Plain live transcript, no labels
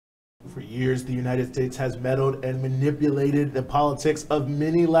For years, the United States has meddled and manipulated the politics of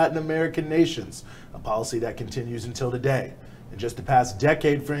many Latin American nations, a policy that continues until today. In just the past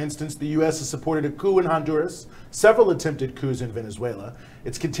decade, for instance, the U.S. has supported a coup in Honduras, several attempted coups in Venezuela.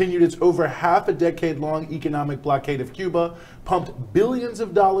 It's continued its over half a decade-long economic blockade of Cuba, pumped billions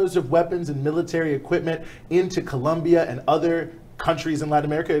of dollars of weapons and military equipment into Colombia and other countries in Latin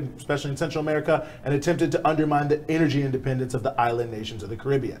America, especially in Central America, and attempted to undermine the energy independence of the island nations of the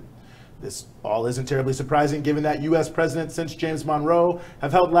Caribbean. This all isn't terribly surprising given that U.S. presidents since James Monroe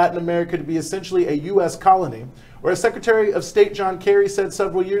have held Latin America to be essentially a U.S. colony, or as Secretary of State John Kerry said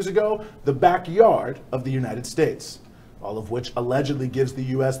several years ago, the backyard of the United States. All of which allegedly gives the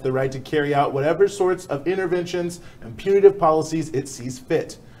U.S. the right to carry out whatever sorts of interventions and punitive policies it sees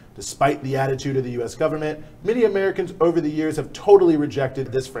fit. Despite the attitude of the U.S. government, many Americans over the years have totally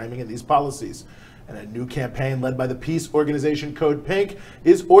rejected this framing and these policies. And a new campaign led by the peace organization CODEPINK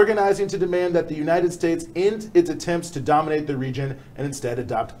is organizing to demand that the United States end its attempts to dominate the region and instead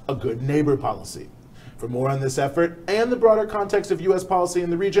adopt a good neighbor policy. For more on this effort and the broader context of U.S. policy in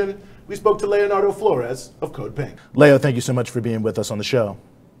the region, we spoke to Leonardo Flores of CODEPINK. Leo, thank you so much for being with us on the show.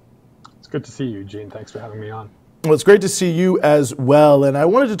 It's good to see you, Gene. Thanks for having me on. Well, it's great to see you as well. And I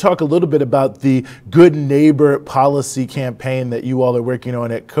wanted to talk a little bit about the Good Neighbor policy campaign that you all are working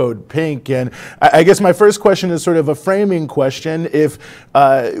on at CODEPINK. And I guess my first question is sort of a framing question. If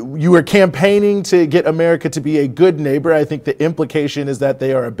you were campaigning to get America to be a good neighbor, I think the implication is that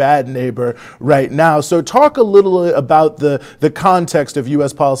they are a bad neighbor right now. So talk a little about the context of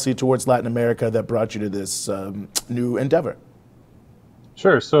U.S. policy towards Latin America that brought you to this new endeavor.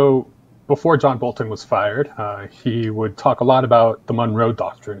 Sure. So before John Bolton was fired, he would talk a lot about the Monroe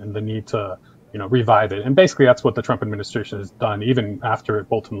Doctrine and the need to, revive it. And basically, that's what the Trump administration has done, even after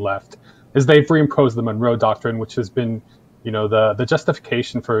Bolton left, is they've reimposed the Monroe Doctrine, which has been, the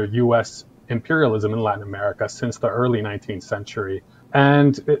justification for U.S. imperialism in Latin America since the early 19th century.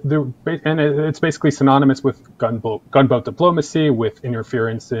 And it's basically synonymous with gunboat diplomacy, with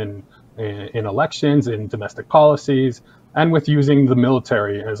interference in elections, in domestic policies, and with using the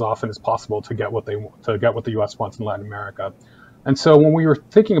military as often as possible to get what the U.S. wants in Latin America. And so when we were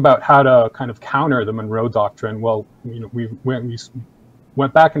thinking about how to kind of counter the Monroe Doctrine, well, we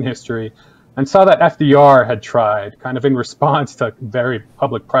went back in history and saw that FDR had tried, kind of in response to very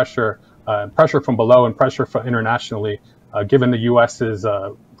public pressure, pressure from below and pressure from internationally, given the U.S.'s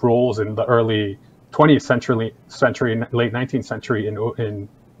roles in the early 20th century, late 19th century in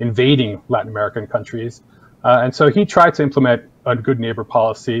invading Latin American countries. And so he tried to implement a good neighbor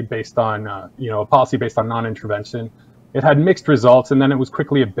policy based on, a policy based on non-intervention. It had mixed results, and then it was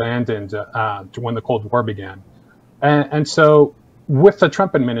quickly abandoned when the Cold War began. And so with the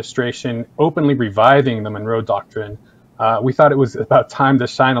Trump administration openly reviving the Monroe Doctrine, we thought it was about time to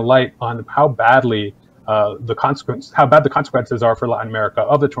shine a light on how bad the consequences are for Latin America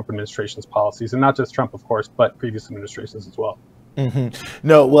of the Trump administration's policies, and not just Trump, of course, but previous administrations as well. Mm-hmm.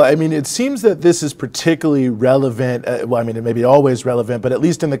 No, well, I mean, it seems that this is particularly relevant. Well, I mean, it may be always relevant, but at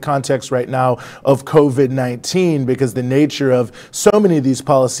least in the context right now of COVID-19, because the nature of so many of these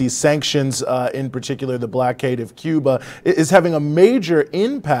policies, sanctions, in particular the blockade of Cuba, is having a major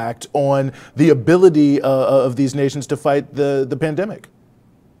impact on the ability of these nations to fight the pandemic.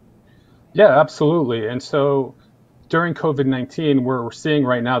 Yeah, absolutely. And so during COVID-19, we're seeing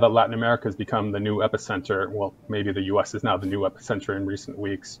right now that Latin America has become the new epicenter. Well, maybe the U.S. is now the new epicenter in recent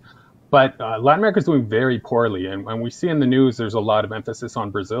weeks. But Latin America is doing very poorly. And when we see in the news, there's a lot of emphasis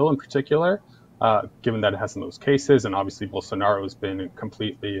on Brazil in particular, given that it has the most cases. And obviously, Bolsonaro has been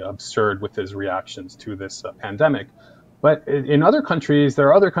completely absurd with his reactions to this pandemic. But in other countries, there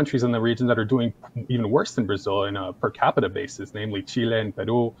are other countries in the region that are doing even worse than Brazil in a per capita basis, namely Chile and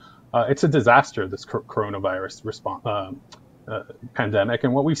Peru. It's a disaster, this coronavirus pandemic.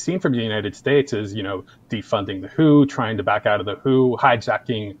 And what we've seen from the United States is, defunding the WHO, trying to back out of the WHO,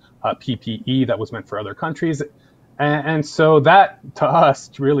 hijacking PPE that was meant for other countries. And so that, to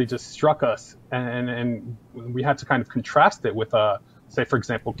us, really just struck us. And we had to kind of contrast it with, say, for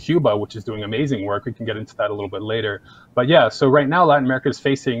example, Cuba, which is doing amazing work. We can get into that a little bit later. But yeah, so right now, Latin America is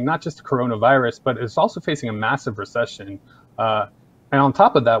facing not just coronavirus, but it's also facing a massive recession. And on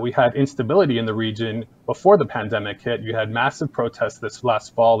top of that, we had instability in the region before the pandemic hit. You had massive protests this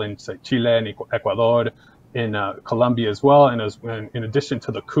last fall in Chile and Ecuador, in Colombia as well, and in addition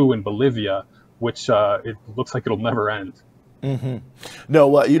to the coup in Bolivia, which it looks like it'll never end. Hmm. No,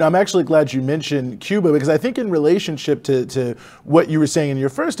 well, I'm actually glad you mentioned Cuba, because I think in relationship to what you were saying in your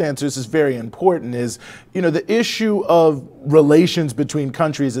first answer, this is very important, is, the issue of relations between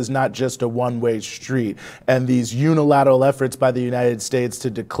countries is not just a one-way street. And these unilateral efforts by the United States to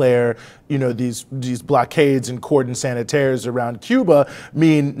declare, these blockades and cordon sanitaires around Cuba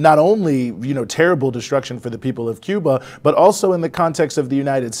mean not only, terrible destruction for the people of Cuba, but also in the context of the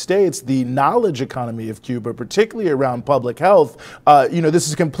United States, the knowledge economy of Cuba, particularly around public health. This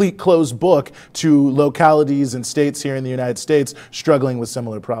is a complete closed book to localities and states here in the United States struggling with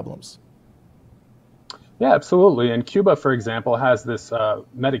similar problems. Yeah, absolutely. And Cuba, for example, has this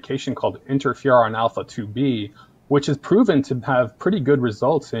medication called interferon alpha 2B, which is proven to have pretty good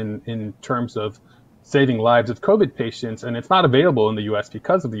results in terms of saving lives of COVID patients. And it's not available in the US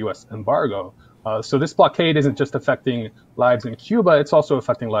because of the US embargo. So this blockade isn't just affecting lives in Cuba, it's also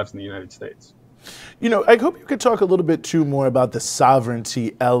affecting lives in the United States. I hope you could talk a little bit too more about the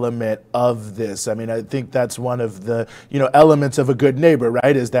sovereignty element of this. I mean, I think that's one of the, elements of a good neighbor,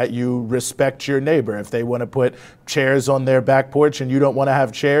 right? Is that you respect your neighbor. If they want to put chairs on their back porch and you don't want to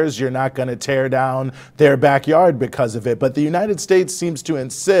have chairs, you're not going to tear down their backyard because of it. But the United States seems to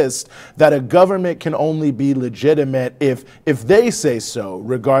insist that a government can only be legitimate if they say so,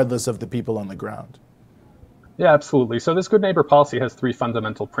 regardless of the people on the ground. Yeah, absolutely. So this good neighbor policy has three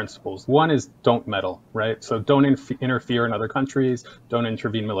fundamental principles. One is don't meddle, right? So don't interfere in other countries, don't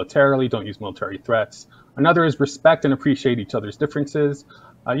intervene militarily, don't use military threats. Another is respect and appreciate each other's differences.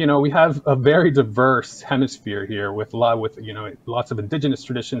 We have a very diverse hemisphere here with lots of indigenous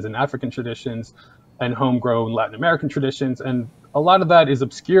traditions and African traditions and homegrown Latin American traditions. And a lot of that is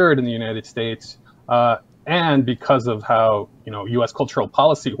obscured in the United States. And because of how U.S. cultural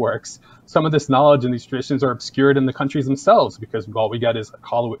policy works, some of this knowledge and these traditions are obscured in the countries themselves because all we get is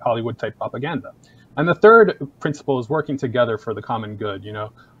Hollywood-type propaganda. And the third principle is working together for the common good,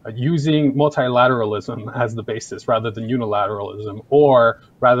 using multilateralism as the basis rather than unilateralism, or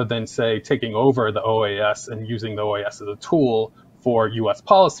rather than, say, taking over the OAS and using the OAS as a tool for U.S.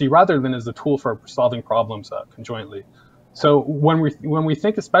 policy rather than as a tool for solving problems conjointly. So when we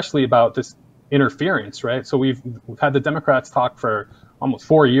think especially about this interference, right? So we've had the Democrats talk for almost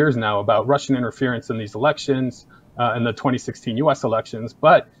 4 years now about Russian interference in these elections, in the 2016 U.S. elections.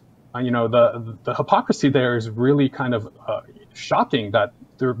 But the hypocrisy there is really kind of shocking that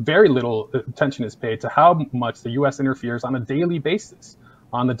there very little attention is paid to how much the U.S. interferes on a daily basis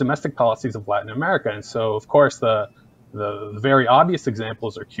on the domestic policies of Latin America. And so, of course, the very obvious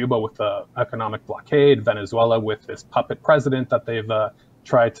examples are Cuba with the economic blockade, Venezuela with this puppet president that they've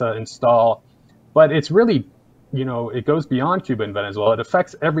tried to install. But it's really, it goes beyond Cuba and Venezuela. It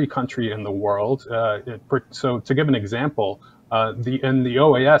affects every country in the world. So to give an example, in the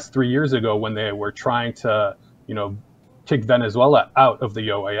OAS 3 years ago when they were trying to, kick Venezuela out of the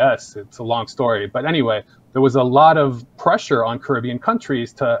OAS, it's a long story. But anyway, there was a lot of pressure on Caribbean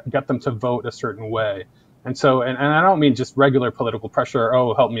countries to get them to vote a certain way. And so, and I don't mean just regular political pressure,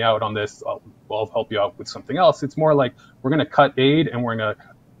 oh, help me out on this, I'll help you out with something else. It's more like we're going to cut aid and we're going to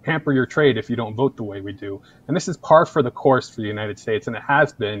hamper your trade if you don't vote the way we do. And this is par for the course for the United States, and it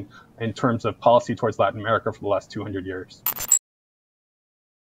has been in terms of policy towards Latin America for the last 200 years.